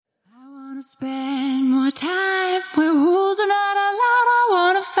wanna spend more time where rules are not allowed. I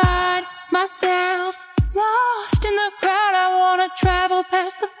wanna find myself lost in the crowd. I wanna travel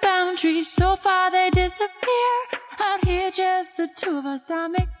past the boundaries so far they disappear. Out here just the two of us, I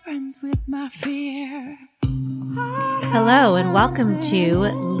make friends with my fear. Hello and welcome to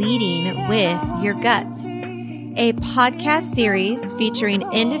Leading with Your Gut, a podcast series featuring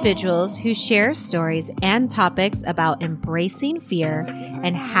individuals who share stories and topics about embracing fear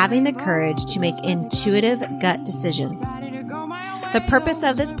and having the courage to make intuitive gut decisions. The purpose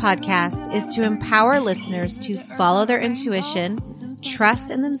of this podcast is to empower listeners to follow their intuition,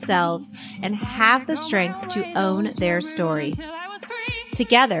 trust in themselves, and have the strength to own their story.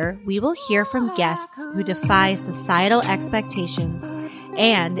 Together, we will hear from guests who defy societal expectations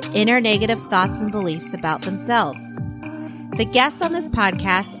and inner negative thoughts and beliefs about themselves. The guests on this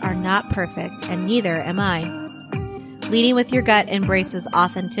podcast are not perfect, and neither am I. Leading with Your Gut embraces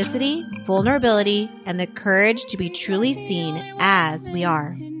authenticity, vulnerability, and the courage to be truly seen as we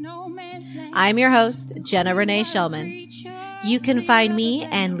are. I'm your host, Jenna Renee Shellman. You can find me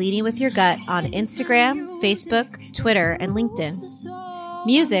and Leading with Your Gut on Instagram, Facebook, Twitter, and LinkedIn.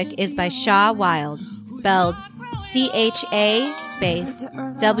 Music is by Shaw Wilde, spelled C-H-A space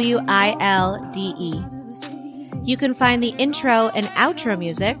W-I-L-D-E. You can find the intro and outro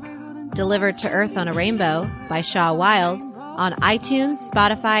music, Delivered to Earth on a Rainbow by Shaw Wilde, on iTunes,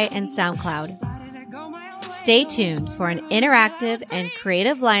 Spotify, and SoundCloud. Stay tuned for an interactive and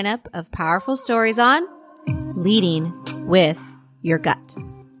creative lineup of powerful stories on Leading with Your Gut.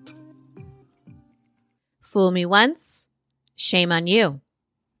 Fool me once, shame on you.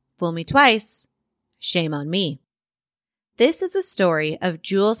 Fool me twice, shame on me. This is the story of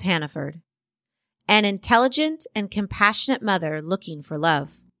Jules Hannaford, an intelligent and compassionate mother looking for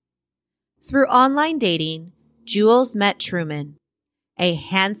love. Through online dating, Jules met Truman, a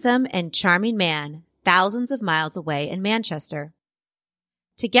handsome and charming man thousands of miles away in Manchester.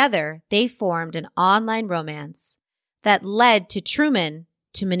 Together, they formed an online romance that led to Truman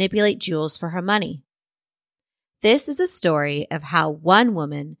to manipulate Jules for her money. This is a story of how one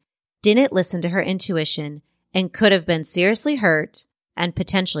woman didn't listen to her intuition and could have been seriously hurt and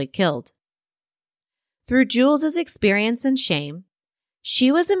potentially killed. Through Jules's experience and shame, she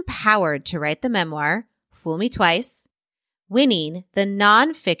was empowered to write the memoir, Fool Me Twice, winning the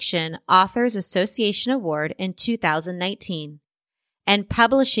Nonfiction Authors Association Award in 2019, and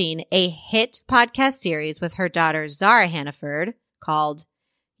publishing a hit podcast series with her daughter Zara Hannaford called,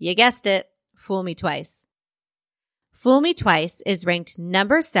 you guessed it, Fool Me Twice. Fool Me Twice is ranked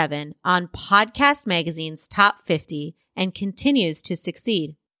number 7 on Podcast Magazine's Top 50 and continues to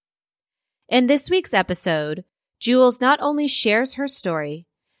succeed. In this week's episode, Jules not only shares her story,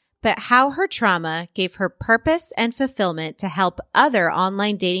 but how her trauma gave her purpose and fulfillment to help other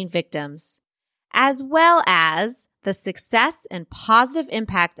online dating victims, as well as the success and positive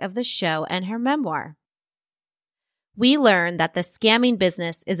impact of the show and her memoir. We learn that the scamming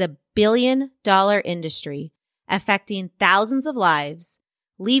business is a billion-dollar industry affecting thousands of lives,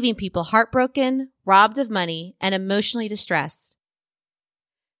 leaving people heartbroken, robbed of money, and emotionally distressed.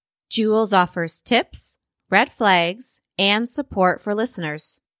 Jules offers tips, red flags, and support for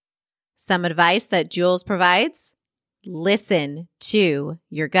listeners. Some advice that Jules provides? Listen to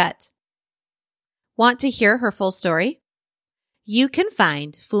your gut. Want to hear her full story? You can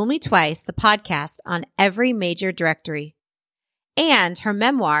find Fool Me Twice, the podcast, on every major directory, and her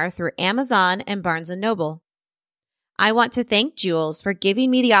memoir through Amazon and Barnes & Noble. I want to thank Jules for giving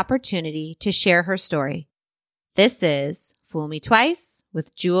me the opportunity to share her story. This is Fool Me Twice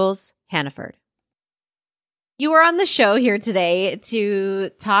with Jules Hannaford. You were on the show here today to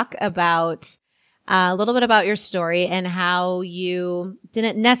talk about a little bit about your story and how you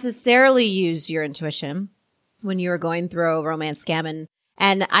didn't necessarily use your intuition when you were going through a romance scam.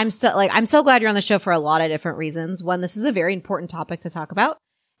 And I'm so glad you're on the show for a lot of different reasons. One, this is a very important topic to talk about.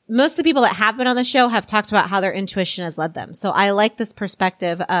 Most of the people that have been on the show have talked about how their intuition has led them. So I like this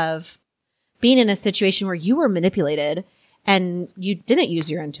perspective of being in a situation where you were manipulated and you didn't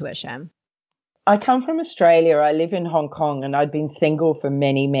use your intuition. I come from Australia. I live in Hong Kong, and I'd been single for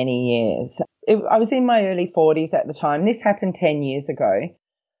many, many years. I was in my early 40s at the time. This happened 10 years ago.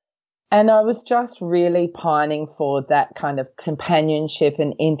 And I was just really pining for that kind of companionship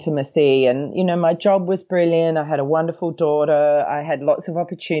and intimacy. And, you know, my job was brilliant. I had a wonderful daughter. I had lots of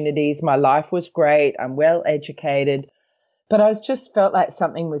opportunities. My life was great. I'm well educated. But I just felt like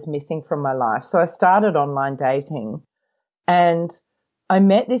something was missing from my life. So I started online dating. And I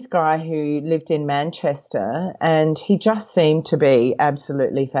met this guy who lived in Manchester, and he just seemed to be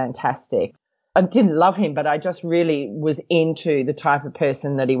absolutely fantastic. I didn't love him, but I just really was into the type of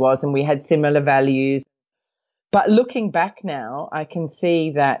person that he was, and we had similar values. But looking back now, I can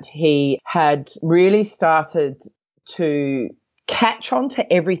see that he had really started to catch on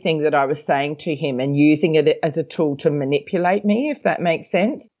to everything that I was saying to him and using it as a tool to manipulate me, if that makes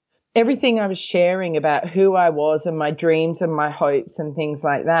sense. Everything I was sharing about who I was and my dreams and my hopes and things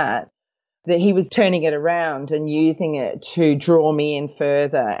like that he was turning it around and using it to draw me in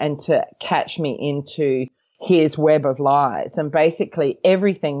further and to catch me into his web of lies. And basically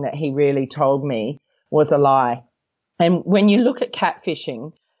everything that he really told me was a lie. And when you look at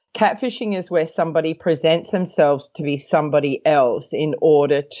catfishing is where somebody presents themselves to be somebody else in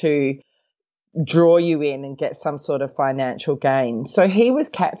order to draw you in and get some sort of financial gain. So he was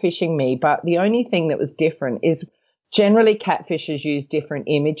catfishing me, but the only thing that was different is generally catfishers use different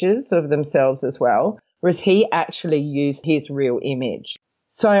images of themselves as well, whereas he actually used his real image.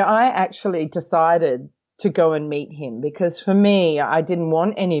 So I actually decided to go and meet him because for me, I didn't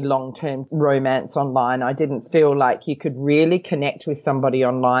want any long-term romance online. I didn't feel like you could really connect with somebody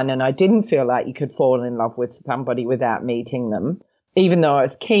online, and I didn't feel like you could fall in love with somebody without meeting them. Even though I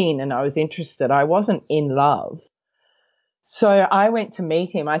was keen and I was interested, I wasn't in love. So I went to meet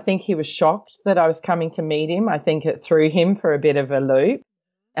him. I think he was shocked that I was coming to meet him. I think it threw him for a bit of a loop.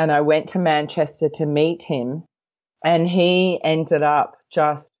 And I went to Manchester to meet him. And he ended up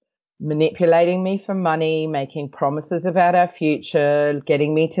just manipulating me for money, making promises about our future,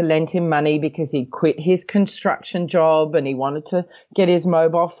 getting me to lend him money because he'd quit his construction job and he wanted to get his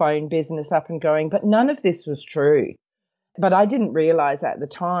mobile phone business up and going. But none of this was true. But I didn't realize at the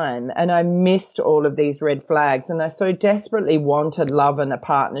time, and I missed all of these red flags, and I so desperately wanted love and a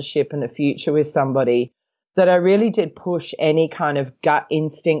partnership and a future with somebody that I really did push any kind of gut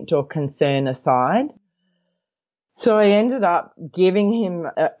instinct or concern aside. So I ended up giving him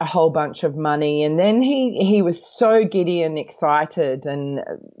a whole bunch of money, and then he was so giddy and excited, and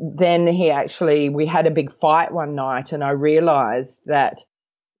then we had a big fight one night, and I realized that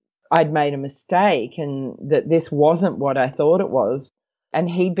I'd made a mistake and that this wasn't what I thought it was. And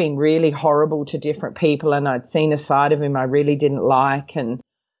he'd been really horrible to different people, and I'd seen a side of him I really didn't like. And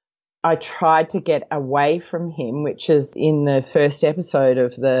I tried to get away from him, which is in the first episode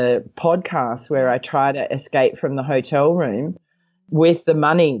of the podcast where I tried to escape from the hotel room with the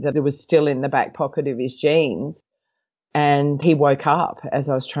money that was still in the back pocket of his jeans. And he woke up as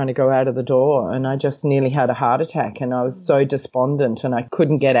I was trying to go out of the door, and I just nearly had a heart attack, and I was so despondent and I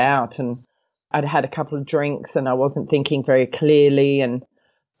couldn't get out, and I'd had a couple of drinks and I wasn't thinking very clearly, and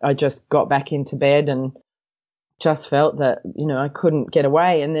I just got back into bed and just felt that, I couldn't get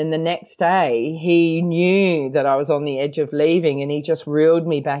away. And then the next day he knew that I was on the edge of leaving, and he just reeled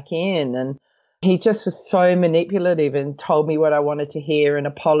me back in, and he just was so manipulative and told me what I wanted to hear and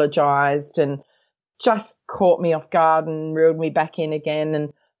apologized and just caught me off guard and reeled me back in again,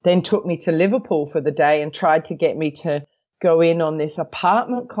 and then took me to Liverpool for the day and tried to get me to go in on this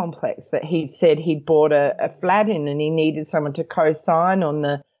apartment complex that he'd said he'd bought a flat in, and he needed someone to co-sign on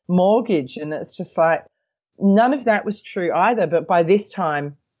the mortgage. And it's just like, none of that was true either. But by this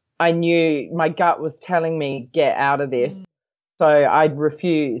time I knew my gut was telling me, get out of this. So I'd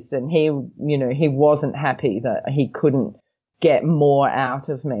refused, and he wasn't happy that he couldn't get more out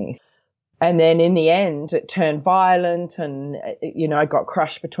of me. And then in the end, it turned violent, and, I got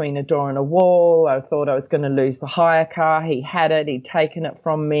crushed between a door and a wall. I thought I was going to lose the hire car. He had it. He'd taken it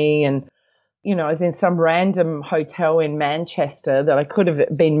from me. And, I was in some random hotel in Manchester that I could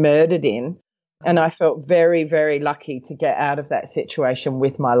have been murdered in. And I felt very, very lucky to get out of that situation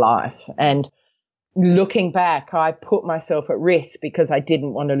with my life. And looking back, I put myself at risk because I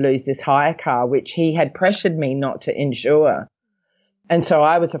didn't want to lose this hire car, which he had pressured me not to insure. And so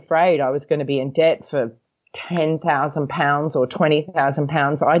I was afraid I was going to be in debt for £10,000 or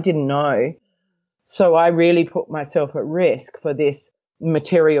 £20,000. I didn't know. So I really put myself at risk for this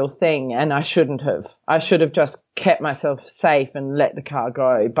material thing, and I shouldn't have. I should have just kept myself safe and let the car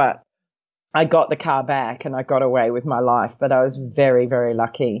go. But I got the car back and I got away with my life, but I was very, very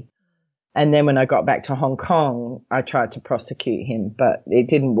lucky. And then when I got back to Hong Kong, I tried to prosecute him, but it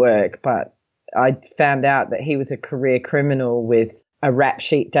didn't work. But I found out that he was a career criminal with a rap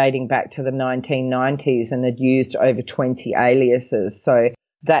sheet dating back to the 1990s and had used over 20 aliases. So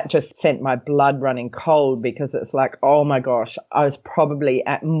that just sent my blood running cold, because it's like, oh my gosh, I was probably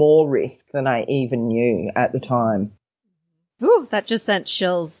at more risk than I even knew at the time. Ooh, that just sent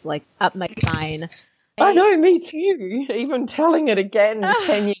chills up my spine. I know, me too. Even telling it again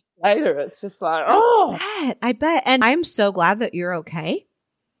 10 years later, it's just like, I bet. And I'm so glad that you're okay,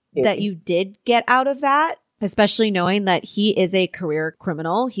 that you did get out of that, especially knowing that he is a career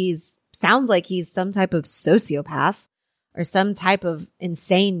criminal. He's sounds like he's some type of sociopath or some type of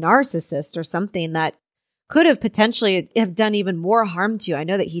insane narcissist or something that could have potentially have done even more harm to you. I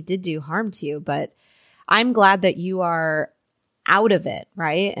know that he did do harm to you, but I'm glad that you are out of it,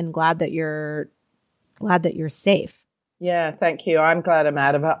 right? And glad that you're safe. Yeah, thank you. I'm glad I'm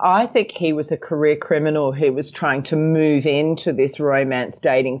out of it. I think he was a career criminal who was trying to move into this romance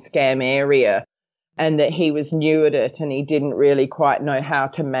dating scam area, and that he was new at it and he didn't really quite know how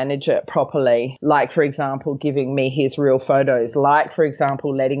to manage it properly. Like, for example, giving me his real photos. Like, for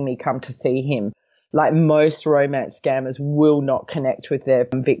example, letting me come to see him. Like, most romance scammers will not connect with their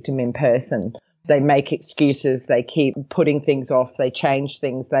victim in person. They make excuses. They keep putting things off. They change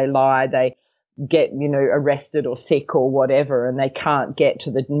things. They lie. They get, arrested or sick or whatever, and they can't get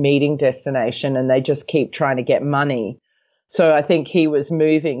to the meeting destination, and they just keep trying to get money. So I think he was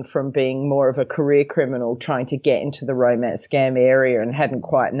moving from being more of a career criminal trying to get into the romance scam area and hadn't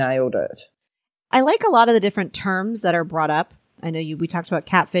quite nailed it. I like a lot of the different terms that are brought up. I know we talked about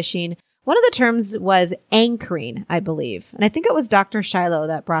catfishing. One of the terms was anchoring, I believe. And I think it was Dr. Shiloh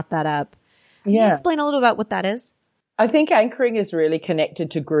that brought that up. Can you explain a little about what that is? I think anchoring is really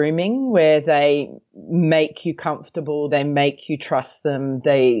connected to grooming, where they make you comfortable, they make you trust them,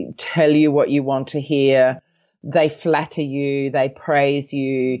 they tell you what you want to hear, they flatter you, they praise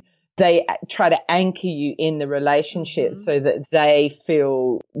you, they try to anchor you in the relationship so that they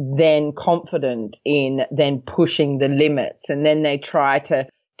feel then confident in then pushing the limits, and then they try to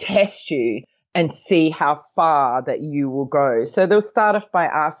test you and see how far that you will go. So they'll start off by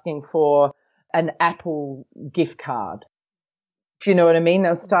asking for an Apple gift card. Do you know what I mean?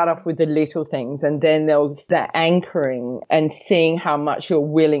 They'll start off with the little things, and then they'll start anchoring and seeing how much you're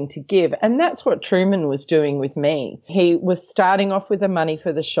willing to give. And that's what Truman was doing with me. He was starting off with the money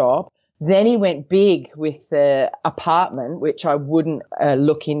for the shop. Then he went big with the apartment, which I wouldn't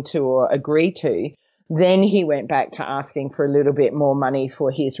look into or agree to. Then he went back to asking for a little bit more money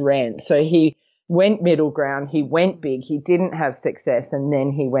for his rent. So he went middle ground, he went big, he didn't have success, and then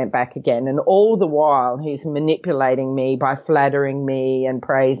he went back again. And all the while he's manipulating me by flattering me and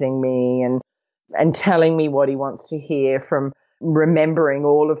praising me and telling me what he wants to hear, from remembering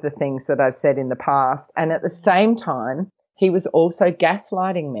all of the things that I've said in the past. And at the same time, he was also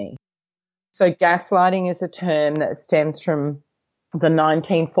gaslighting me. So gaslighting is a term that stems from the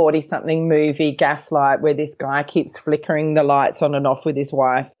 1940-something movie Gaslight, where this guy keeps flickering the lights on and off with his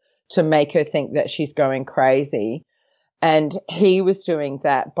wife to make her think that she's going crazy. And he was doing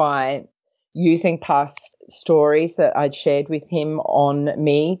that by using past stories that I'd shared with him on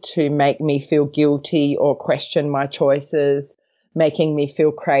me to make me feel guilty or question my choices, making me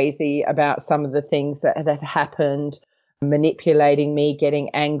feel crazy about some of the things that had happened, manipulating me, getting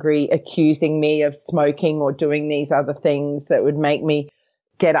angry, accusing me of smoking or doing these other things that would make me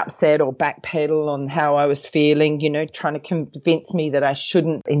get upset or backpedal on how I was feeling, trying to convince me that I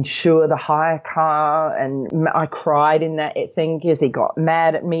shouldn't insure the hire car. And I cried in that thing because he got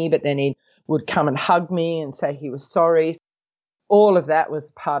mad at me, but then he would come and hug me and say he was sorry. All of that was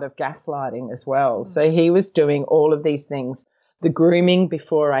part of gaslighting as well. So he was doing all of these things, the grooming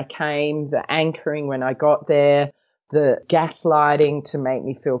before I came, the anchoring when I got there, the gaslighting to make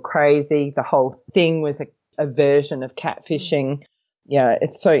me feel crazy. The whole thing was a version of catfishing. Yeah,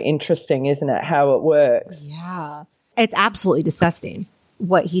 it's so interesting, isn't it, how it works? Yeah. It's absolutely disgusting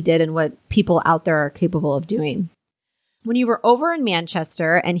what he did and what people out there are capable of doing. When you were over in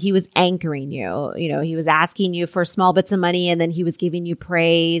Manchester and he was anchoring you, he was asking you for small bits of money and then he was giving you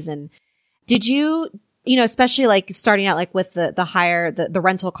praise. And did you, especially like starting out like with the hire, the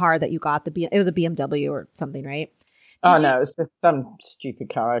rental car that you got, it was a BMW or something, right? No, it was just some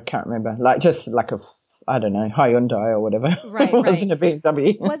stupid car. I can't remember. Just like a I don't know, Hyundai or whatever. Right, It wasn't a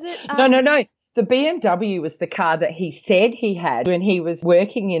BMW. Was it? No. The BMW was the car that he said he had when he was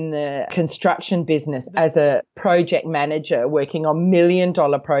working in the construction business as a project manager, working on $1 million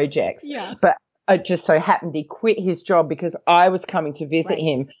projects. Yeah. But it just so happened he quit his job because I was coming to visit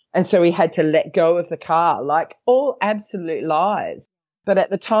him. And so he had to let go of the car, like all absolute lies. But at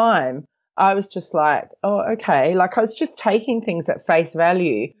the time, I was just like, oh, okay. Like I was just taking things at face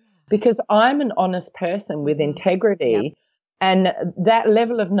value, because I'm an honest person with integrity. Yep. And that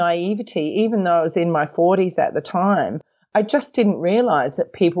level of naivety, even though I was in my 40s at the time, I just didn't realize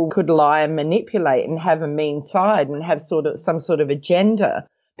that people could lie and manipulate and have a mean side and have some sort of agenda,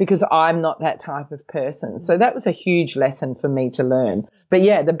 because I'm not that type of person. So that was a huge lesson for me to learn. But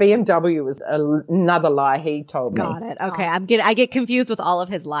yeah, the BMW was another lie he told me. Got it. Okay. I get confused with all of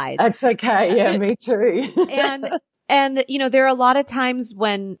his lies. That's okay. Yeah, me too. And, there are a lot of times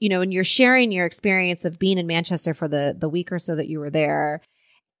when, when you're sharing your experience of being in Manchester for the week or so that you were there,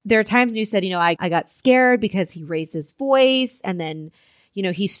 there are times you said, I got scared because he raised his voice and then,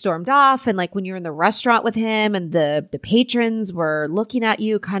 he stormed off. And like when you're in the restaurant with him and the patrons were looking at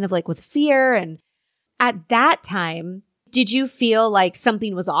you kind of like with fear. And at that time, did you feel like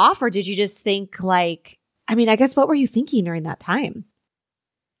something was off or did you just think like, I guess what were you thinking during that time?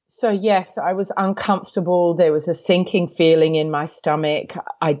 So yes, I was uncomfortable. There was a sinking feeling in my stomach.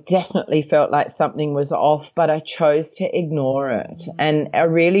 I definitely felt like something was off, but I chose to ignore it. And I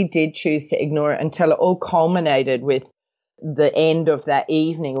really did choose to ignore it until it all culminated with the end of that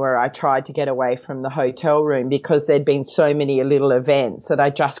evening where I tried to get away from the hotel room because there'd been so many little events that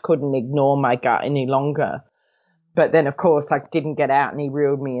I just couldn't ignore my gut any longer. But then, of course, I didn't get out and he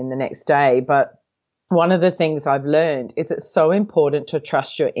reeled me in the next day. But one of the things I've learned is it's so important to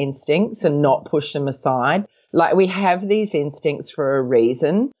trust your instincts and not push them aside. Like we have these instincts for a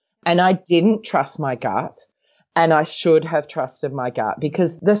reason, and I didn't trust my gut, and I should have trusted my gut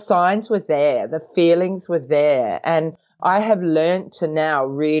because the signs were there, the feelings were there, and I have learned to now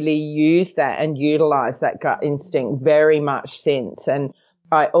really use that and utilize that gut instinct very much since. And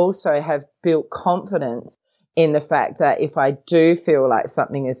I also have built confidence in the fact that if I do feel like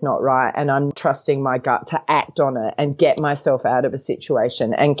something is not right and I'm trusting my gut to act on it and get myself out of a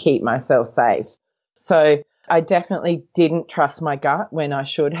situation and keep myself safe. So I definitely didn't trust my gut when I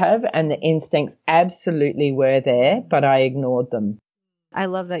should have, and the instincts absolutely were there, but I ignored them. I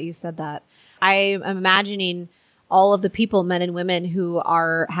love that you said that. I am imagining all of the people, men and women who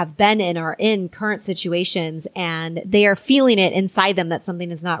have been in or in current situations and they are feeling it inside them that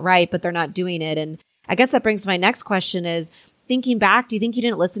something is not right, but they're not doing it. And I guess that brings to my next question is, thinking back, do you think you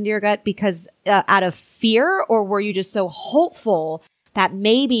didn't listen to your gut because out of fear, or were you just so hopeful that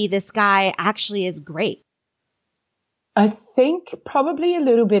maybe this guy actually is great? I think probably a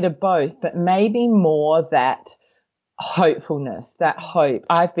little bit of both, but maybe more that hopefulness, that hope.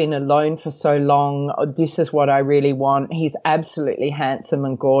 I've been alone for so long. This is what I really want. He's absolutely handsome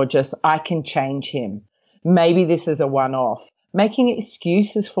and gorgeous. I can change him. Maybe this is a one-off. Making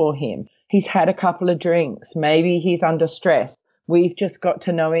excuses for him. He's had a couple of drinks. Maybe he's under stress. We've just got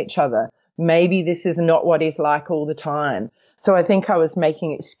to know each other. Maybe this is not what he's like all the time. So I think I was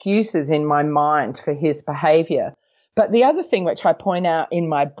making excuses in my mind for his behavior. But the other thing which I point out in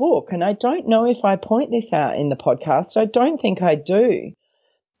my book, and I don't know if I point this out in the podcast, I don't think I do,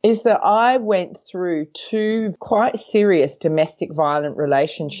 is that I went through 2 quite serious domestic violent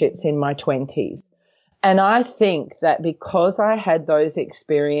relationships in my 20s. And I think that because I had those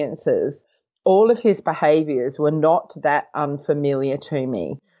experiences, all of his behaviors were not that unfamiliar to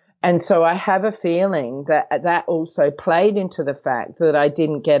me. And so I have a feeling that that also played into the fact that I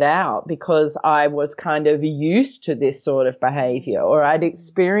didn't get out because I was kind of used to this sort of behavior, or I'd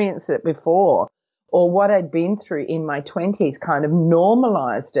experienced it before, or what I'd been through in my 20s kind of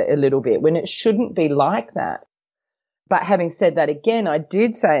normalized it a little bit when it shouldn't be like that. But having said that, again, I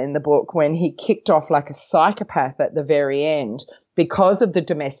did say in the book when he kicked off like a psychopath at the very end, because of the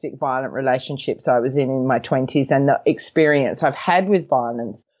domestic violent relationships I was in my 20s and the experience I've had with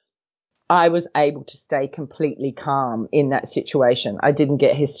violence, I was able to stay completely calm in that situation. I didn't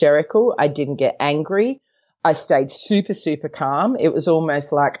get hysterical. I didn't get angry. I stayed super, super calm. It was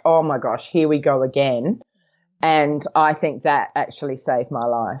almost like, oh my gosh, here we go again. And I think that actually saved my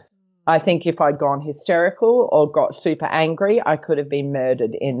life. I think if I'd gone hysterical or got super angry, I could have been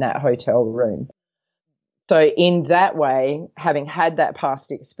murdered in that hotel room. So in that way, having had that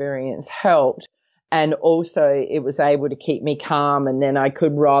past experience helped. And also it was able to keep me calm, and then I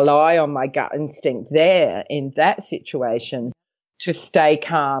could rely on my gut instinct there in that situation to stay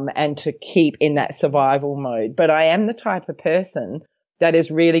calm and to keep in that survival mode. But I am the type of person that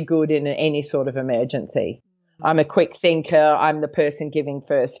is really good in any sort of emergency. I'm a quick thinker. I'm the person giving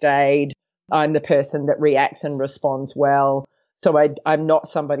first aid. I'm the person that reacts and responds well. So I'm not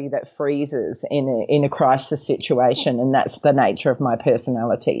somebody that freezes in a crisis situation, and that's the nature of my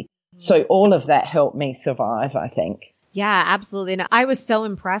personality. So all of that helped me survive, I think. Yeah, absolutely. And I was so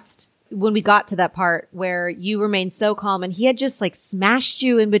impressed when we got to that part where you remained so calm and he had just like smashed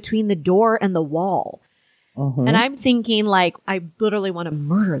you in between the door and the wall. Mm-hmm. And I'm thinking like, I literally want to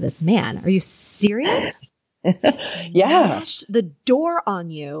murder this man. Are you serious? Yeah. Smashed the door on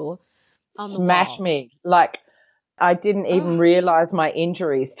you. Smash me. Like I didn't even realize my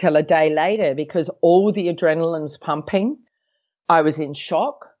injuries till a day later because all the adrenaline's pumping. I was in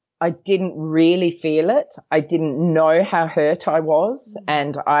shock. I didn't really feel it. I didn't know how hurt I was,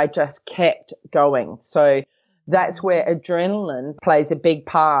 and I just kept going. So that's where adrenaline plays a big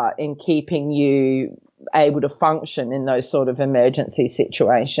part in keeping you able to function in those sort of emergency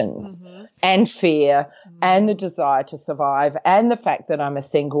situations. Mm-hmm. And fear and the desire to survive and the fact that I'm a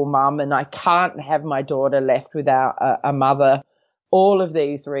single mum and I can't have my daughter left without a mother. All of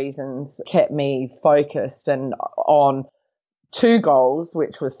these reasons kept me focused and on two goals,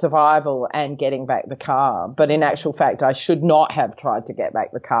 which was survival and getting back the car. But in actual fact, I should not have tried to get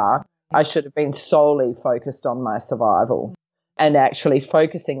back the car. I should have been solely focused on my survival. And actually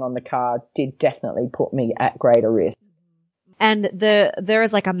focusing on the car did definitely put me at greater risk. And there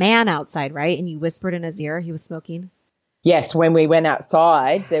was like a man outside, right? And you whispered in his ear, he was smoking? Yes, when we went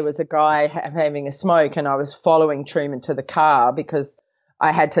outside, there was a guy having a smoke and I was following Truman to the car because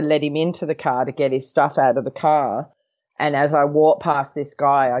I had to let him into the car to get his stuff out of the car. And as I walked past this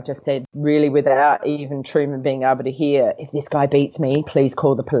guy, I just said, really without even Truman being able to hear, if this guy beats me, please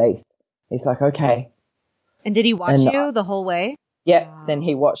call the police. He's like, okay. And did he watch you the whole way? Yeah, wow. Then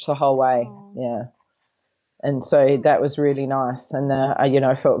he watched the whole way. Yeah. And so that was really nice. And,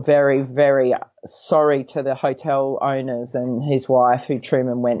 I felt very, very sorry to the hotel owners and his wife, who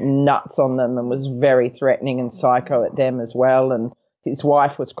Truman went nuts on them and was very threatening and psycho at them as well. And his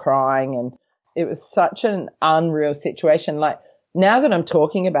wife was crying, and it was such an unreal situation. Like, now that I'm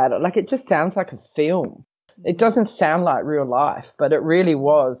talking about it, like, it just sounds like a film. It doesn't sound like real life, but it really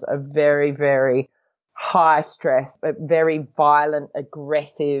was a very, very high stress, but very violent,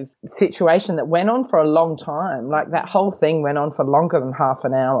 aggressive situation that went on for a long time. Like, that whole thing went on for longer than half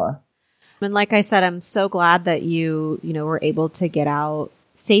an hour. And like I said, I'm so glad that you were able to get out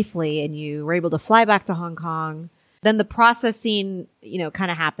safely and you were able to fly back to Hong Kong. Then the processing,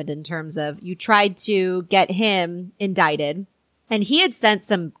 kind of happened in terms of you tried to get him indicted, and he had sent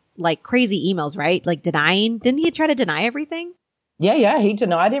some like crazy emails, right? Like denying. Didn't he try to deny everything? Yeah. He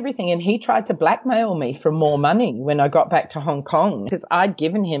denied everything, and he tried to blackmail me for more money when I got back to Hong Kong because I'd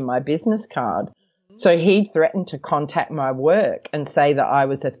given him my business card. So he threatened to contact my work and say that I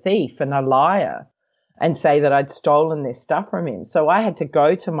was a thief and a liar and say that I'd stolen this stuff from him. So I had to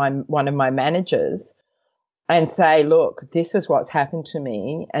go to one of my managers and say, look, this is what's happened to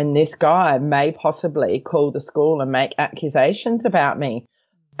me, and this guy may possibly call the school and make accusations about me.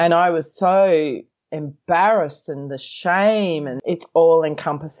 And I was so embarrassed, and the shame, and it's all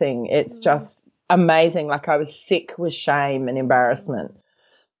encompassing. It's just amazing. Like, I was sick with shame and embarrassment.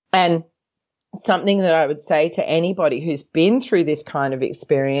 And something that I would say to anybody who's been through this kind of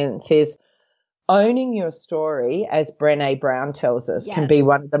experience is owning your story, as Brené Brown tells us, can be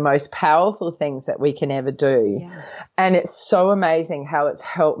one of the most powerful things that we can ever do. Yes. And it's so amazing how it's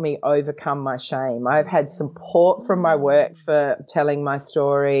helped me overcome my shame. I've had support from my work for telling my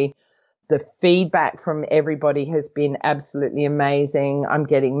story. The feedback from everybody has been absolutely amazing. I'm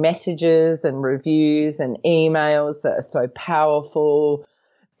getting messages and reviews and emails that are so powerful.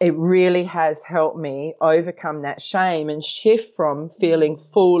 It really has helped me overcome that shame and shift from feeling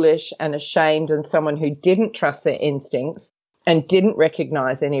foolish and ashamed and someone who didn't trust their instincts and didn't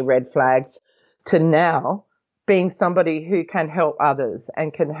recognize any red flags to now being somebody who can help others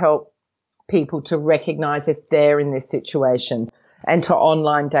and can help people to recognize if they're in this situation, and to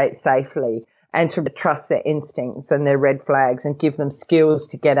online date safely, and to trust their instincts and their red flags and give them skills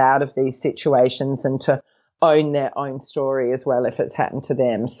to get out of these situations and to own their own story as well if it's happened to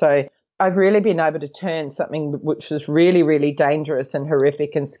them. So I've really been able to turn something which was really, really dangerous and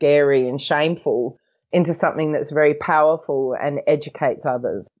horrific and scary and shameful into something that's very powerful and educates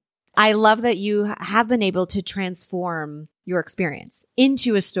others. I love that you have been able to transform your experience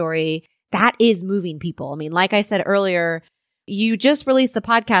into a story that is moving people. I mean, like I said earlier, you just released the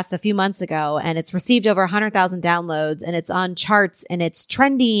podcast a few months ago, and it's received over 100,000 downloads, and it's on charts, and it's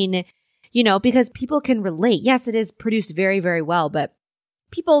trending, because people can relate. Yes, it is produced very, very well, but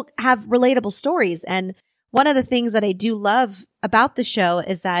people have relatable stories. And one of the things that I do love about the show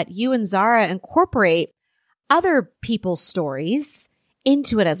is that you and Zara incorporate other people's stories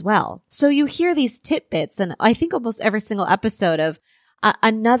into it as well. So you hear these tidbits, and I think almost every single episode of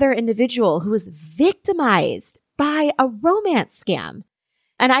another individual who was victimized by a romance scam.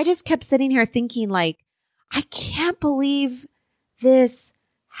 And I just kept sitting here thinking, like, I can't believe this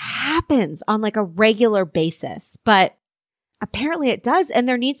happens on like a regular basis, but apparently it does. And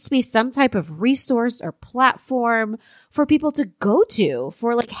there needs to be some type of resource or platform for people to go to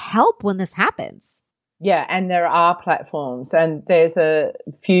for like help when this happens. Yeah, and there are platforms, and there's a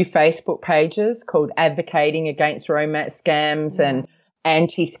few Facebook pages called Advocating Against Romance Scams and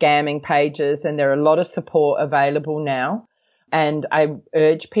anti-scamming pages, and there are a lot of support available now. And I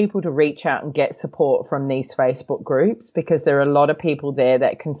urge people to reach out and get support from these Facebook groups, because there are a lot of people there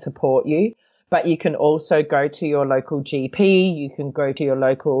that can support you. But you can also go to your local GP, you can go to your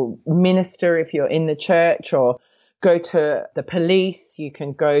local minister if you're in the church, or go to the police, you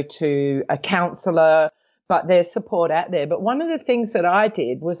can go to a counsellor. but there's support out there. But one of the things that I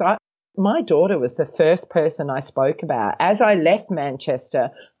did was my daughter was the first person I spoke about. As I left Manchester,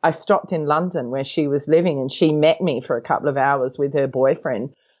 I stopped in London where she was living, and she met me for a couple of hours with her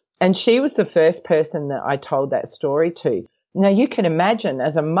boyfriend. And she was the first person that I told that story to. Now, you can imagine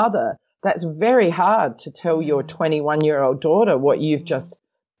as a mother, that's very hard to tell your 21-year-old daughter what you've just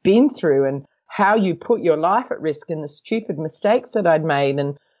been through and how you put your life at risk and the stupid mistakes that I'd made.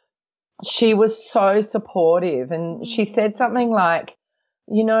 And she was so supportive. And she said something like,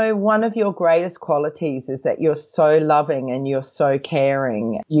 you know, one of your greatest qualities is that you're so loving and you're so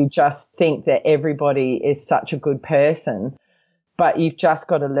caring. You just think that everybody is such a good person, but you've just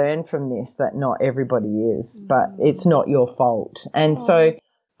got to learn from this that not everybody is, but it's not your fault. And so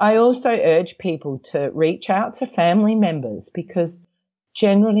I also urge people to reach out to family members, because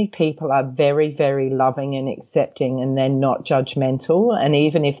generally people are very, very loving and accepting, and they're not judgmental. And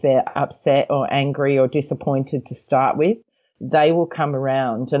even if they're upset or angry or disappointed to start with, they will come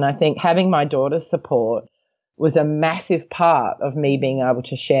around. And I think having my daughter's support was a massive part of me being able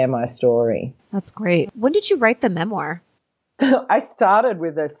to share my story. That's great. When did you write the memoir? I started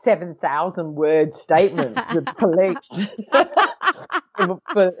with a 7,000-word statement with police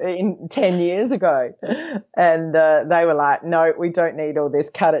in 10 years ago. And they were like, no, we don't need all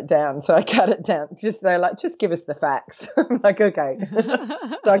this. Cut it down. So I cut it down. They're like, just give us the facts. I'm like, okay.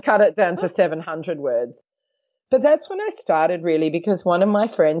 So I cut it down to 700 words. But that's when I started, really, because one of my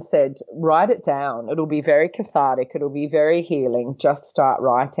friends said, write it down. It'll be very cathartic. It'll be very healing. Just start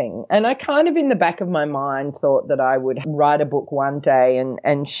writing. And I kind of in the back of my mind thought that I would write a book one day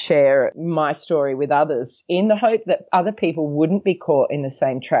and share my story with others in the hope that other people wouldn't be caught in the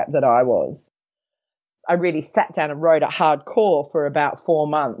same trap that I was. I really sat down and wrote it hardcore for about 4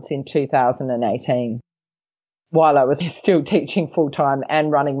 months in 2018. While I was still teaching full-time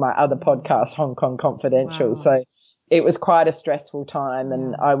and running my other podcast, Hong Kong Confidential. Wow. So it was quite a stressful time,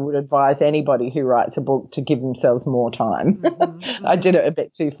 and I would advise anybody who writes a book to give themselves more time. Mm-hmm. I did it a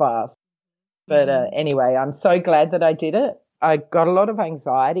bit too fast. But anyway, I'm so glad that I did it. I got a lot of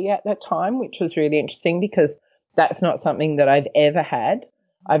anxiety at that time, which was really interesting because that's not something that I've ever had.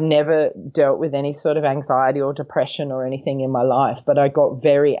 I've never dealt with any sort of anxiety or depression or anything in my life, but I got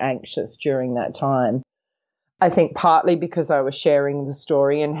very anxious during that time. I think partly because I was sharing the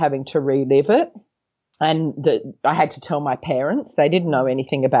story and having to relive it, and I had to tell my parents. They didn't know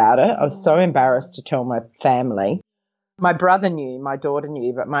anything about it. I was so embarrassed to tell my family. My brother knew, my daughter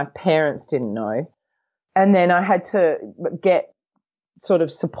knew, but my parents didn't know. And then I had to get sort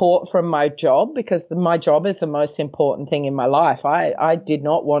of support from my job, because my job is the most important thing in my life. I did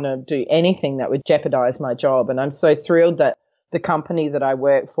not want to do anything that would jeopardize my job, and I'm so thrilled that the company that I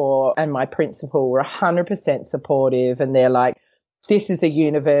work for and my principal were 100% supportive, and they're like, this is a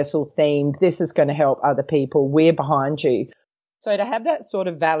universal theme. This is going to help other people. We're behind you. So to have that sort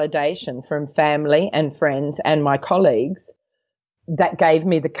of validation from family and friends and my colleagues, that gave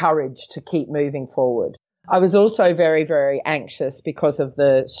me the courage to keep moving forward. I was also very, very anxious because of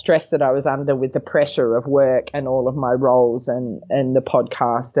the stress that I was under with the pressure of work and all of my roles and the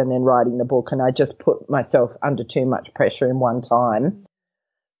podcast and then writing the book. And I just put myself under too much pressure in one time.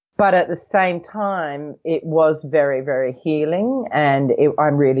 But at the same time, it was very, very healing. And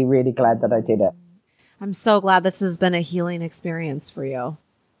I'm really, really glad that I did it. I'm so glad this has been a healing experience for you.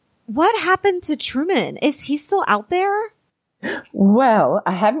 What happened to Truman? Is he still out there? Well,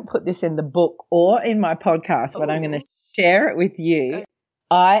 I haven't put this in the book or in my podcast, but I'm going to share it with you.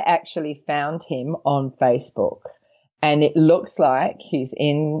 I actually found him on Facebook, and it looks like he's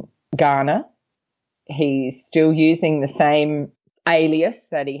in Ghana. He's still using the same alias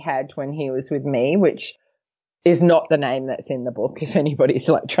that he had when he was with me, which is not the name that's in the book. If anybody's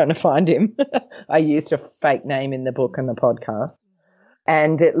like trying to find him, I used a fake name in the book and the podcast.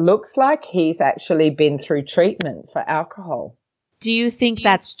 And it looks like he's actually been through treatment for alcohol. Do you think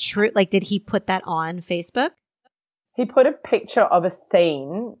that's true? Like, did he put that on Facebook? He put a picture of a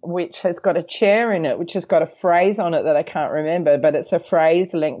scene which has got a chair in it, which has got a phrase on it that I can't remember, but it's a phrase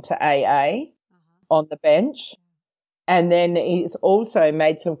linked to AA on the bench. And then he's also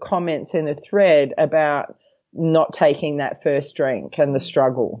made some comments in a thread about not taking that first drink and the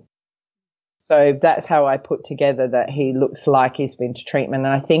struggle. So that's how I put together that he looks like he's been to treatment.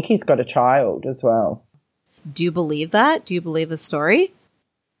 And I think he's got a child as well. Do you believe that? Do you believe the story?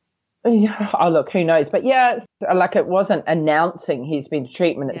 Oh, look, who knows? But yeah, it's like it wasn't announcing he's been to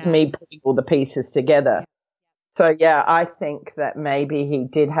treatment. It's me putting all the pieces together. So, yeah, I think that maybe he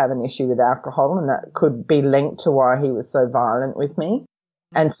did have an issue with alcohol, and that could be linked to why he was so violent with me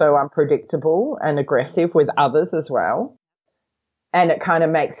and so unpredictable and aggressive with others as well. And it kind of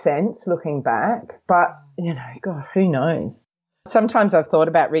makes sense looking back. But, you know, God, who knows? Sometimes I've thought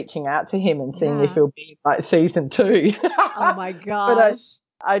about reaching out to him and seeing if he'll be like season 2. Oh, my gosh. But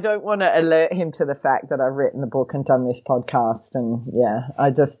I don't want to alert him to the fact that I've written the book and done this podcast. And, yeah, I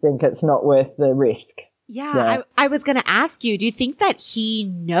just think it's not worth the risk. Yeah. I was going to ask you, do you think that he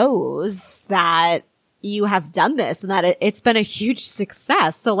knows that you have done this and that it's been a huge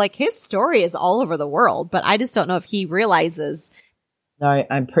success? So, like, his story is all over the world, but I just don't know if he realizes. No,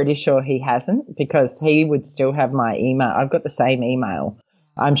 I'm pretty sure he hasn't, because he would still have my email. I've got the same email.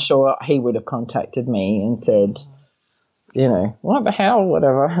 I'm sure he would have contacted me and said, you know, what the hell,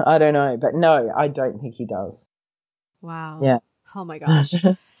 whatever. I don't know. But no, I don't think he does. Wow. Yeah. Oh, my gosh.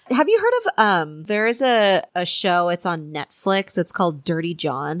 Have you heard of, there is a show, it's on Netflix. It's called Dirty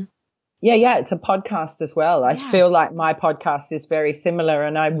John. Yeah. It's a podcast as well. Yes. I feel like my podcast is very similar,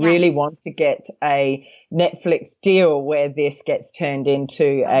 and I really want to get a Netflix deal where this gets turned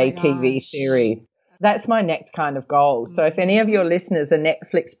into a TV series. That's my next kind of goal. So if any of your listeners are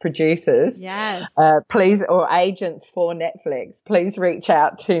Netflix producers, please, or agents for Netflix, please reach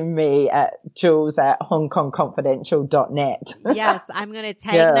out to me at jules@hongkongconfidential.net. Yes, I'm going to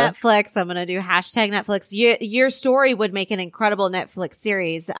tag Netflix. I'm going to do #Netflix. Your story would make an incredible Netflix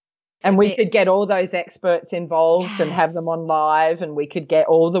series. And we could get all those experts involved and have them on live, and we could get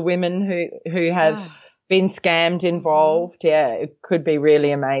all the women who have been scammed involved. Yeah, it could be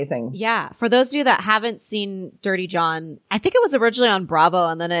really amazing. Yeah. For those of you that haven't seen Dirty John, I think it was originally on Bravo,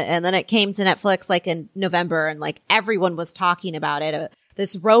 and then it came to Netflix like in November, and like everyone was talking about it.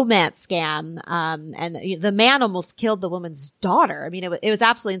 This romance scam, and the man almost killed the woman's daughter. I mean, it was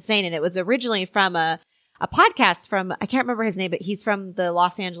absolutely insane, and it was originally from a podcast from, I can't remember his name, but he's from the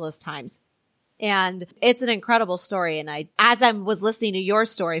Los Angeles Times. And it's an incredible story. And as I was listening to your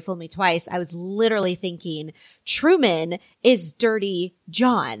story, Fool Me Twice, I was literally thinking, Truman is Dirty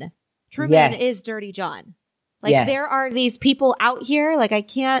John. Truman is Dirty John. Like there are these people out here, like I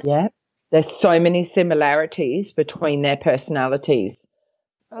can't. Yeah. There's so many similarities between their personalities.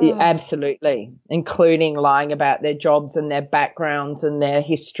 Oh. Absolutely. Including lying about their jobs and their backgrounds and their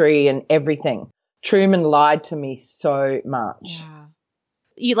history and everything. Truman lied to me so much.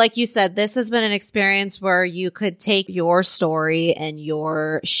 Yeah. Like you said, this has been an experience where you could take your story and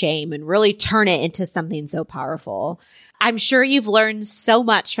your shame and really turn it into something so powerful. I'm sure you've learned so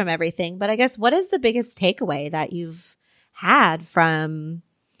much from everything, but I guess what is the biggest takeaway that you've had from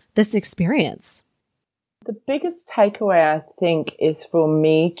this experience? The biggest takeaway, I think, is for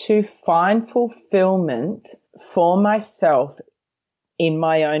me to find fulfillment for myself in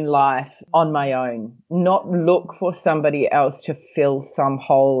my own life, on my own, not look for somebody else to fill some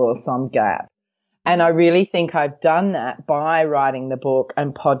hole or some gap. And I really think I've done that by writing the book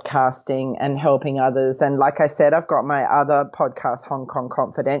and podcasting and helping others. And like I said, I've got my other podcast, Hong Kong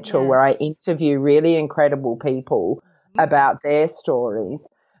Confidential, where I interview really incredible people about their stories.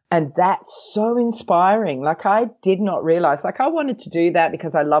 And that's so inspiring. Like I did not realize, like I wanted to do that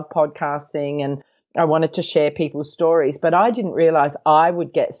because I love podcasting and I wanted to share people's stories, but I didn't realize I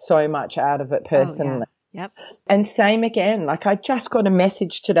would get so much out of it personally. Yep. And same again, like I just got a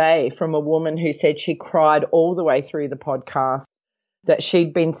message today from a woman who said she cried all the way through the podcast, that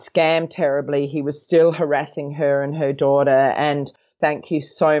she'd been scammed terribly. He was still harassing her and her daughter. And thank you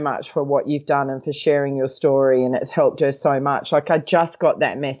so much for what you've done and for sharing your story. And it's helped her so much. Like I just got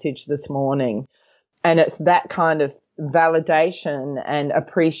that message this morning, and it's that kind of validation and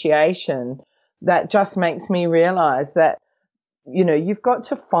appreciation that just makes me realize that, you know, you've got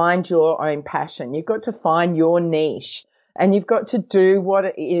to find your own passion. You've got to find your niche, and you've got to do what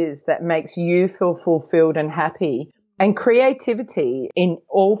it is that makes you feel fulfilled and happy. And creativity in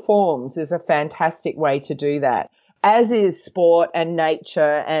all forms is a fantastic way to do that, as is sport and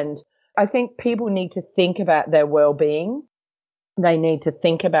nature. And I think people need to think about their well-being. They need to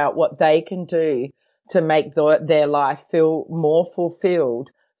think about what they can do to make their life feel more fulfilled,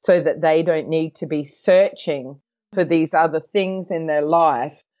 so that they don't need to be searching for these other things in their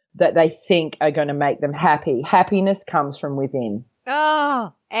life that they think are going to make them happy. Happiness comes from within.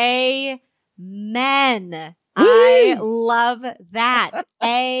 Oh, amen. I love that.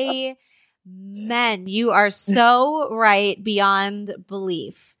 Amen. You are so right beyond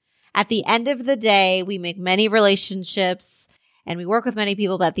belief. At the end of the day, we make many relationships and we work with many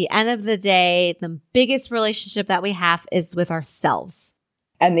people, but at the end of the day, the biggest relationship that we have is with ourselves.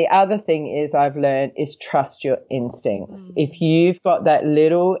 And the other thing is I've learned is trust your instincts. If you've got that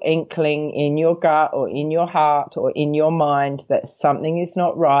little inkling in your gut or in your heart or in your mind that something is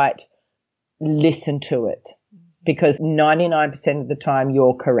not right, listen to it, because 99% of the time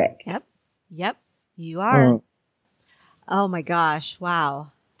you're correct. Yep. You are. Oh my gosh.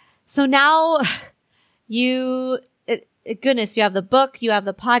 Wow. So now goodness, you have the book, you have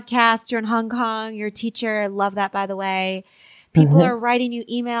the podcast, you're in Hong Kong, you're a teacher. I love that, by the way. People are writing you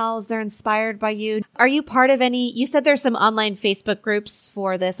emails. They're inspired by you. Are you part of you said there's some online Facebook groups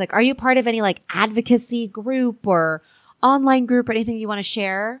for this. Like, are you part of any like advocacy group or online group or anything you want to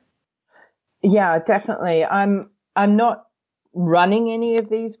share? Yeah, definitely. I'm not running any of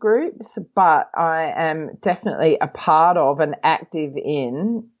these groups, but I am definitely a part of and active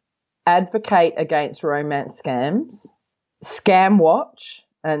in Advocate Against Romance Scams, Scam Watch,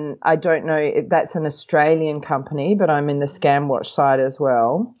 and I don't know if that's an Australian company, but I'm in the Scam Watch side as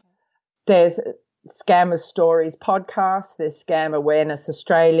well. There's Scammers Stories podcast, there's Scam Awareness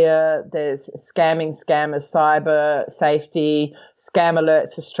Australia, there's Scamming Scammers Cyber Safety, Scam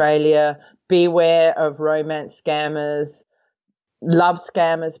Alerts Australia, Beware of Romance Scammers, Love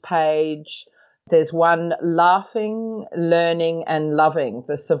Scammers page. There's one Laughing, Learning and Loving,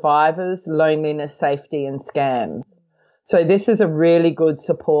 the Survivors, Loneliness, Safety and Scams. So this is a really good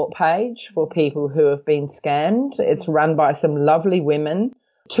support page for people who have been scammed. It's run by some lovely women,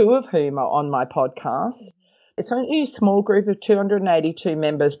 2 of whom are on my podcast. It's only a small group of 282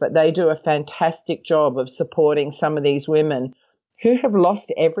 members, but they do a fantastic job of supporting some of these women who have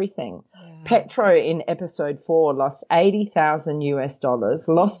lost everything. Yeah. Petro in episode 4 lost $80,000,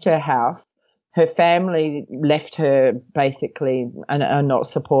 lost her house. Her family left her basically and are not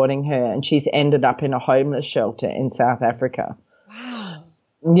supporting her, and she's ended up in a homeless shelter in South Africa. Wow.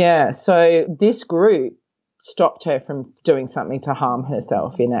 Yeah, so this group stopped her from doing something to harm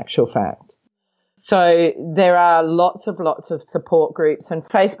herself, in actual fact. So there are lots of support groups, and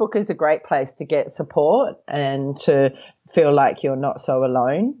Facebook is a great place to get support and to feel like you're not so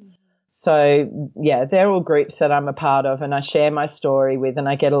alone. So, yeah, they're all groups that I'm a part of and I share my story with, and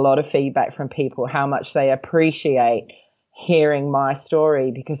I get a lot of feedback from people how much they appreciate hearing my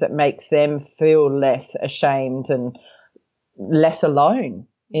story because it makes them feel less ashamed and less alone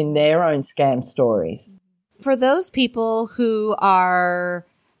in their own scam stories. For those people who are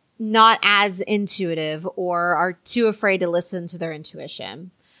not as intuitive or are too afraid to listen to their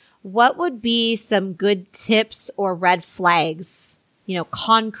intuition, what would be some good tips or red flags,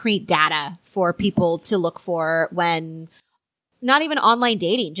 concrete data for people to look for when not even online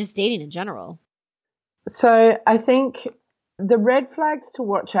dating, just dating in general? So I think the red flags to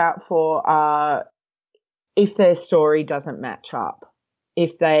watch out for are if their story doesn't match up,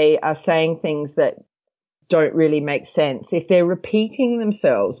 if they are saying things that don't really make sense, if they're repeating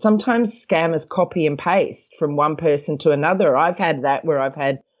themselves. Sometimes scammers copy and paste from one person to another. I've had that where I've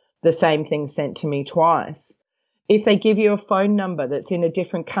had the same thing sent to me twice. If they give you a phone number that's in a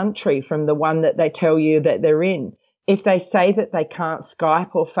different country from the one that they tell you that they're in, if they say that they can't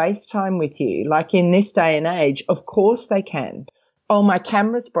Skype or FaceTime with you, like in this day and age, of course they can. Oh, my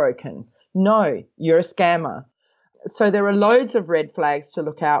camera's broken. No, you're a scammer. So there are loads of red flags to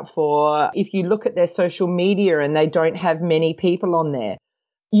look out for. If you look at their social media and they don't have many people on there,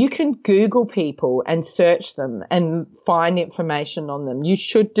 you can Google people and search them and find information on them. You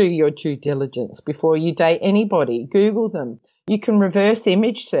should do your due diligence before you date anybody. Google them. You can reverse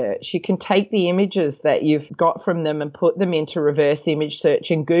image search. You can take the images that you've got from them and put them into reverse image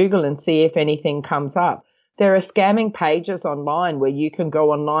search in Google and see if anything comes up. There are scamming pages online where you can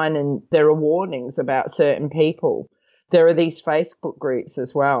go online and there are warnings about certain people. There are these Facebook groups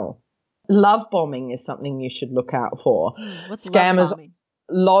as well. Love bombing is something you should look out for. What's scammers? Love bombing?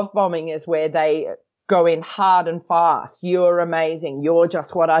 Love bombing is where they go in hard and fast. You're amazing. You're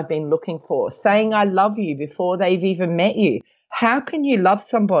just what I've been looking for. Saying I love you before they've even met you. How can you love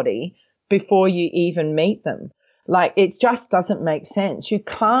somebody before you even meet them? Like, it just doesn't make sense. You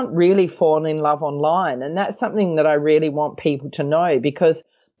can't really fall in love online. And that's something that I really want people to know, because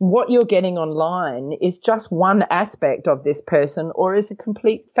what you're getting online is just one aspect of this person or is a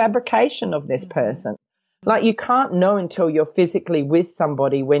complete fabrication of this person. Like, you can't know until you're physically with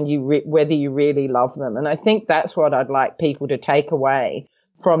somebody when whether you really love them. And I think that's what I'd like people to take away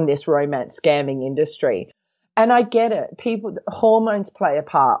from this romance scamming industry. And I get it. Hormones play a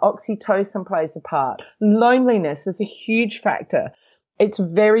part. Oxytocin plays a part. Loneliness is a huge factor. It's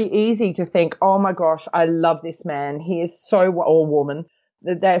very easy to think, oh my gosh, I love this man. He is or woman.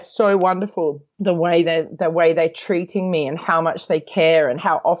 They're so wonderful. The way they're treating me and how much they care and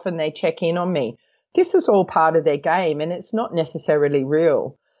how often they check in on me. This is all part of their game, and it's not necessarily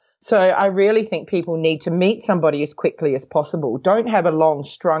real. So I really think people need to meet somebody as quickly as possible. Don't have a long,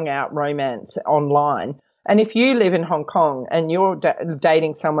 strung-out romance online. And if you live in Hong Kong and you're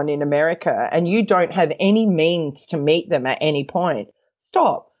dating someone in America and you don't have any means to meet them at any point,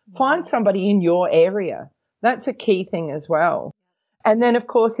 stop. Find somebody in your area. That's a key thing as well. And then, of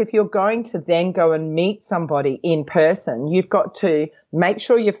course, if you're going to then go and meet somebody in person, you've got to make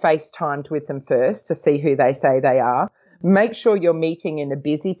sure you're FaceTimed with them first to see who they say they are. Make sure you're meeting in a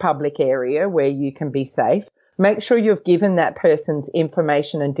busy public area where you can be safe. Make sure you've given that person's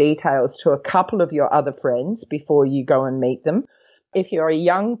information and details to a couple of your other friends before you go and meet them. If you're a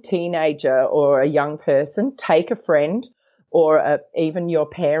young teenager or a young person, take a friend or even your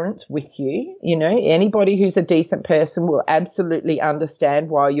parents with you. You know, anybody who's a decent person will absolutely understand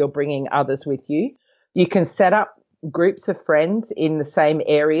why you're bringing others with you. You can set up groups of friends in the same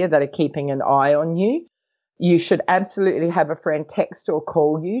area that are keeping an eye on you. You should absolutely have a friend text or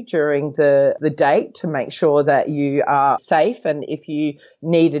call you during the date to make sure that you are safe. And if you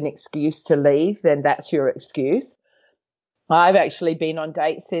need an excuse to leave, then that's your excuse. I've actually been on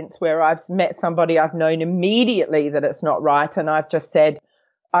dates since where I've met somebody I've known immediately that it's not right. And I've just said,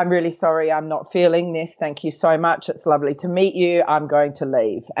 I'm really sorry, I'm not feeling this. Thank you so much. It's lovely to meet you. I'm going to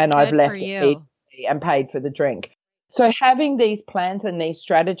leave. And I've left immediately and paid for the drink. So having these plans and these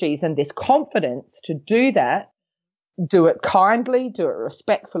strategies and this confidence to do that, do it kindly, do it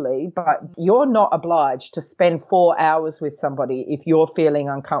respectfully, but you're not obliged to spend 4 hours with somebody if you're feeling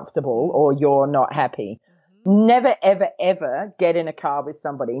uncomfortable or you're not happy. Never, ever, ever get in a car with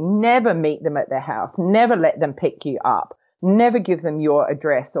somebody. Never meet them at their house. Never let them pick you up. Never give them your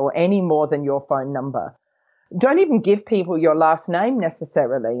address or any more than your phone number. Don't even give people your last name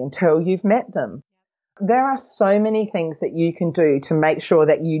necessarily until you've met them. There are so many things that you can do to make sure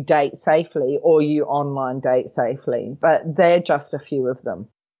that you date safely or you online date safely, but they're just a few of them.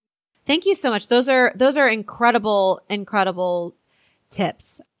 Thank you so much. Those are incredible, incredible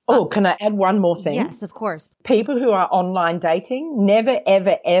tips. Oh, can I add one more thing? Yes, of course. People who are online dating, never,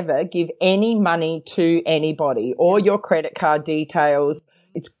 ever, ever give any money to anybody or your credit card details.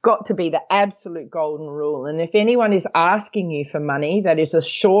 It's got to be the absolute golden rule. And if anyone is asking you for money, that is a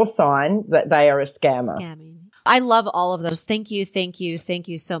sure sign that they are a scammer. Scamming. I love all of those. Thank you, thank you, thank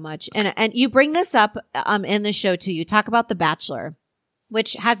you so much. And you bring this up in the show too. You talk about The Bachelor,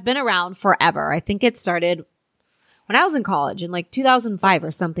 which has been around forever. I think it started when I was in college in like 2005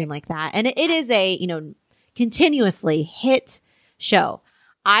 or something like that. And it is a, continuously hit show.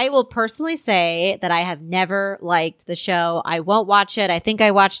 I will personally say that I have never liked the show. I won't watch it. I think I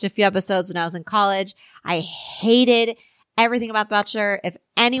watched a few episodes when I was in college. I hated everything about The Bachelor. If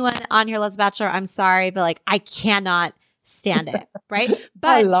anyone on here loves Bachelor, I'm sorry, but like I cannot stand it. Right? But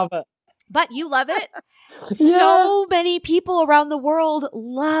I love it. But you love it? Yeah. So many people around the world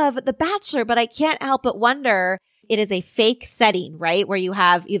love The Bachelor, but I can't help but wonder, it is a fake setting, right? Where you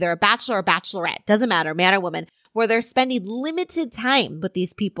have either a bachelor or bachelorette, doesn't matter, man or woman, where they're spending limited time with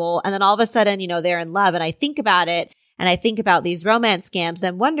these people. And then all of a sudden, they're in love. And I think about it and I think about these romance scams.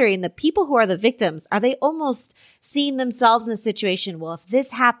 I'm wondering, the people who are the victims, are they almost seeing themselves in a situation? Well, if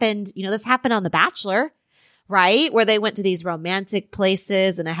this happened, this happened on The Bachelor, right? Where they went to these romantic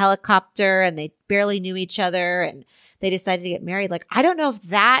places in a helicopter and they barely knew each other and they decided to get married. Like, I don't know if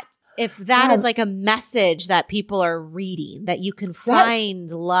that is like a message that people are reading, that you can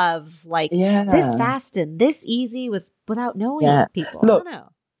find love like this fast and this easy without knowing people. Look, I don't know.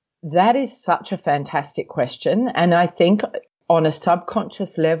 That is such a fantastic question. And I think on a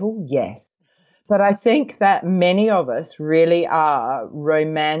subconscious level, yes. But I think that many of us really are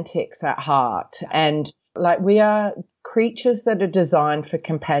romantics at heart. And like, we are creatures that are designed for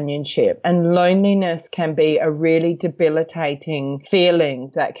companionship, and loneliness can be a really debilitating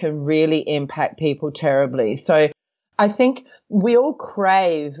feeling that can really impact people terribly. So I think we all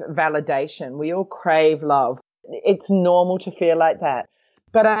crave validation. We all crave love. It's normal to feel like that.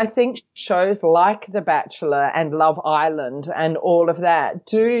 But I think shows like The Bachelor and Love Island and all of that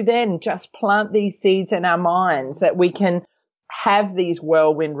do then just plant these seeds in our minds that we can have these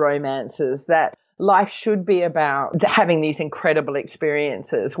whirlwind romances, that life should be about having these incredible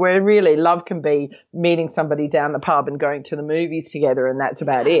experiences where really love can be meeting somebody down the pub and going to the movies together, and that's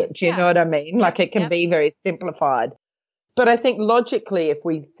about it. Do you know what I mean? Like, it can be very simplified. But I think logically, if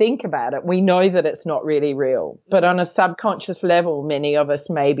we think about it, we know that it's not really real. But on a subconscious level, many of us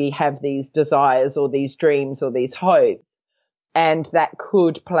maybe have these desires or these dreams or these hopes, and that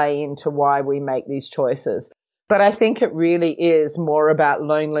could play into why we make these choices. But I think it really is more about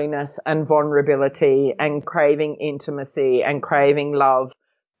loneliness and vulnerability and craving intimacy and craving love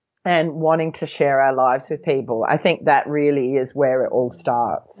and wanting to share our lives with people. I think that really is where it all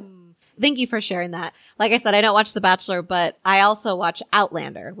starts. Thank you for sharing that. Like I said, I don't watch The Bachelor, but I also watch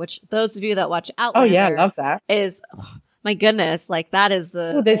Outlander, which those of you that watch Outlander. Oh, yeah, I love that. My goodness, like that is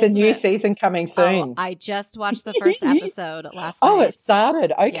the Oh, there's ultimate. a new season coming soon. Oh, I just watched the first episode last night. Oh, it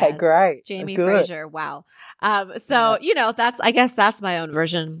started. Okay, Yes. great. Jamie Good. Fraser. Wow. So, I guess that's my own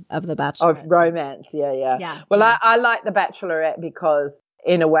version of The Bachelorette. Of romance. Yeah. Yeah. Well, yeah. I like The Bachelorette because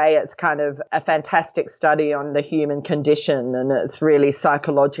in a way it's kind of a fantastic study on the human condition, and it's really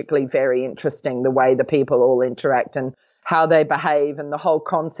psychologically very interesting the way the people all interact and how they behave, and the whole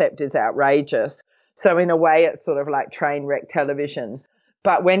concept is outrageous. So in a way it's sort of like train wreck television.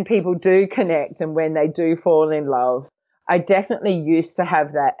 But when people do connect and when they do fall in love, I definitely used to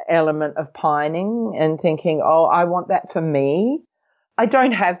have that element of pining and thinking, oh, I want that for me. I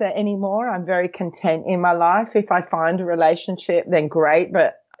don't have that anymore. I'm very content in my life. If I find a relationship, then great.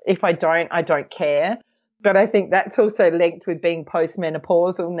 But if I don't care. But I think that's also linked with being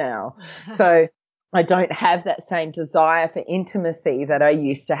postmenopausal now. So I don't have that same desire for intimacy that I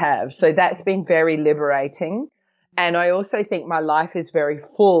used to have. So that's been very liberating. And I also think my life is very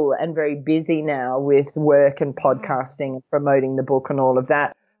full and very busy now with work and podcasting and promoting the book and all of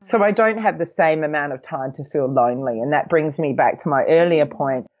that. So I don't have the same amount of time to feel lonely. And that brings me back to my earlier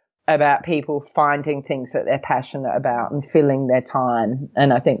point about people finding things that they're passionate about and filling their time.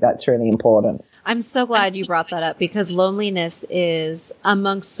 And I think that's really important. I'm so glad you brought that up, because loneliness is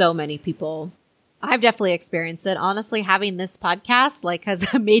amongst so many people. I've definitely experienced it. Honestly, having this podcast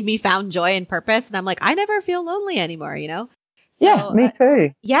has made me found joy and purpose. And I'm like, I never feel lonely anymore, So, yeah, me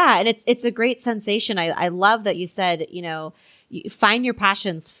too. Yeah. And it's a great sensation. I love that you said, you find your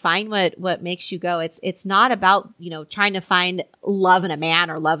passions, find what makes you go. It's not about, trying to find love in a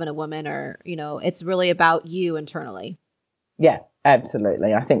man or love in a woman, or, it's really about you internally. Yeah,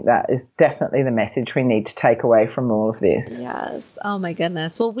 absolutely. I think that is definitely the message we need to take away from all of this. Yes. Oh my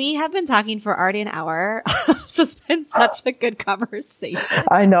goodness. Well, we have been talking for already an hour. This has been such a good conversation.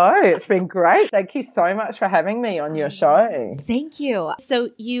 I know. It's been great. Thank you so much for having me on your show. Thank you. So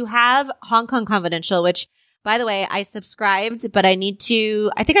you have Hong Kong Confidential, which, by the way, I subscribed, but I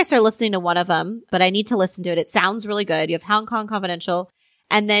think I started listening to one of them, but I need to listen to it. It sounds really good. You have Hong Kong Confidential,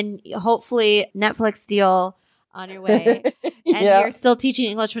 and then hopefully Netflix deal on your way. And you're still teaching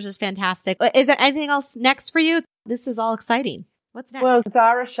English, which is fantastic. Is there anything else next for you? This is all exciting. What's next? Well,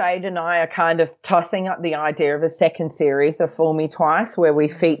 Zara Shade and I are kind of tossing up the idea of a second series of Fool Me Twice, where we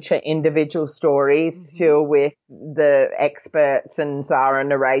feature individual stories, still with the experts and Zara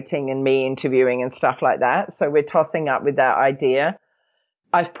narrating and me interviewing and stuff like that. So we're tossing up with that idea.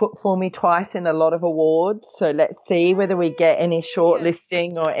 I've put Fool Me Twice in a lot of awards, so let's see whether we get any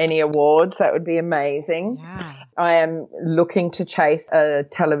shortlisting or any awards. That would be amazing. Yeah. I am looking to chase a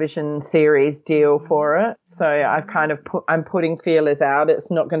television series deal for it, so I've kind of I'm putting feelers out.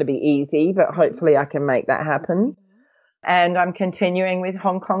 It's not going to be easy, but hopefully I can make that happen. And I'm continuing with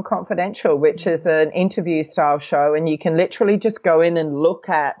Hong Kong Confidential, which is an interview style show, and you can literally just go in and look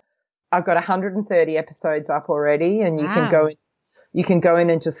at. I've got 130 episodes up already, and you can go in. You can go in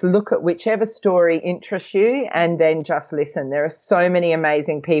and just look at whichever story interests you and then just listen. There are so many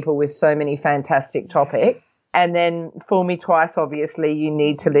amazing people with so many fantastic topics. And then Fool Me Twice, obviously, you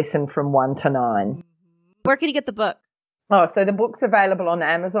need to listen from 1 to 9. Where can you get the book? Oh, so the book's available on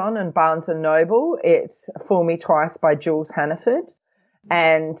Amazon and Barnes & Noble. It's Fool Me Twice by Jules Hannaford.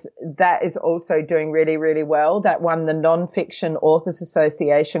 And that is also doing really, really well. That won the Nonfiction Authors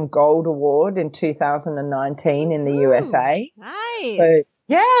Association Gold Award in 2019 in the USA. Nice.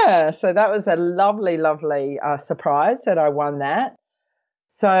 So that was a lovely, lovely surprise that I won that.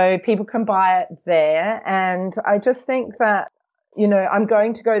 So people can buy it there. And I just think that, I'm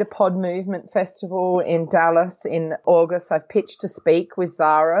going to go to Pod Movement Festival in Dallas in August. I've pitched to speak with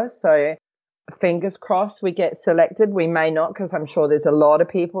Zara. So fingers crossed we get selected. We may not, because I'm sure there's a lot of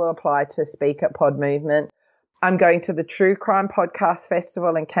people apply to speak at Pod Movement. I'm going to the True Crime Podcast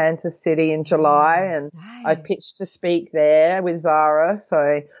Festival in Kansas City in July, and I've pitched to speak there with Zara.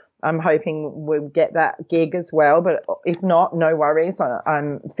 So I'm hoping we'll get that gig as well. But if not, no worries.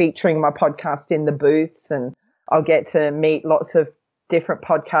 I'm featuring my podcast in the booths, and I'll get to meet lots of different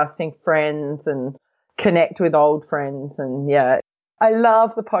podcasting friends and connect with old friends. And yeah, I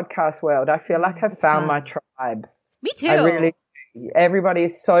love the podcast world. I feel like I've found my tribe. Me too. Everybody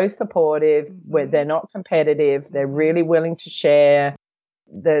is so supportive. Where they're not competitive. They're really willing to share.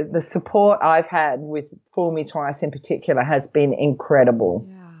 The support I've had with Fool Me Twice in particular has been incredible.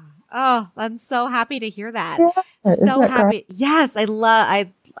 Yeah. Oh, I'm so happy to hear that. Yeah, so happy. Great? Yes,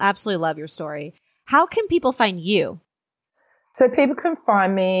 I absolutely love your story. How can people find you? So people can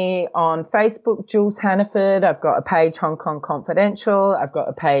find me on Facebook, Jules Hannaford. I've got a page, Hong Kong Confidential. I've got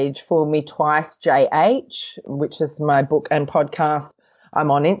a page, Fool Me Twice, JH, which is my book and podcast. I'm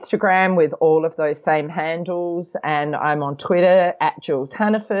on Instagram with all of those same handles, and I'm on Twitter at Jules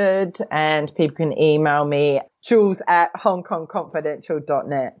Hannaford, and people can email me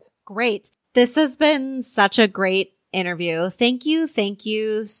jules@hongkongconfidential.net. Great. This has been such a great interview. Thank you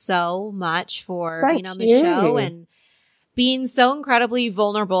so much for being on the show and being so incredibly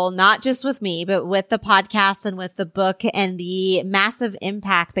vulnerable, not just with me, but with the podcast and with the book and the massive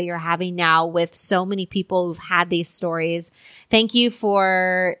impact that you're having now with so many people who've had these stories. Thank you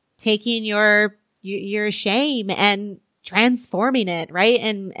for taking your shame and transforming it, right?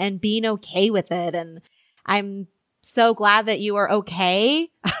 And being okay with it. And I'm so glad that you are okay.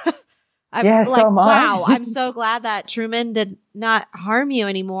 So am I. Wow, I'm so glad that Truman did not harm you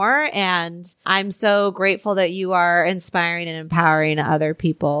anymore. And I'm so grateful that you are inspiring and empowering other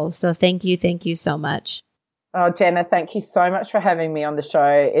people. So thank you so much. Oh, Jenna, thank you so much for having me on the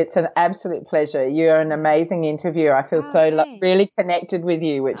show. It's an absolute pleasure. You're an amazing interviewer. I feel really connected with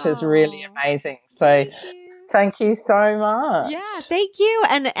you, which is really amazing. So thank you so much. Yeah, thank you.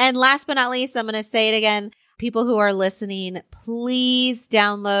 And last but not least, I'm going to say it again. People who are listening, please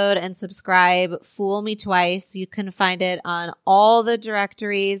download and subscribe Fool Me Twice. You can find it on all the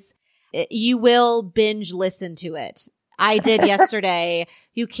directories. You will binge listen to it. I did yesterday.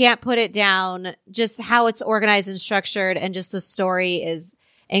 You can't put it down. Just how it's organized and structured, and just the story is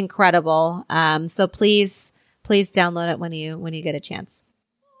incredible. So please download it when you get a chance.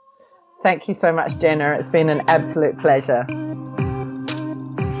 Thank you so much, Jenna. It's been an absolute pleasure.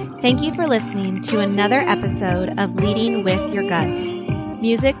 Thank you for listening to another episode of Leading with Your Gut.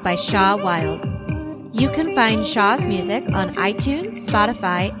 Music by Shaw Wild. You can find Shaw's music on iTunes,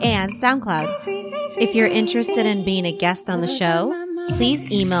 Spotify, and SoundCloud. If you're interested in being a guest on the show,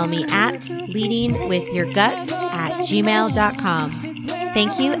 please email me at leadingwithyourgut@gmail.com.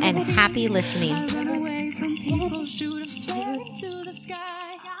 Thank you and happy listening.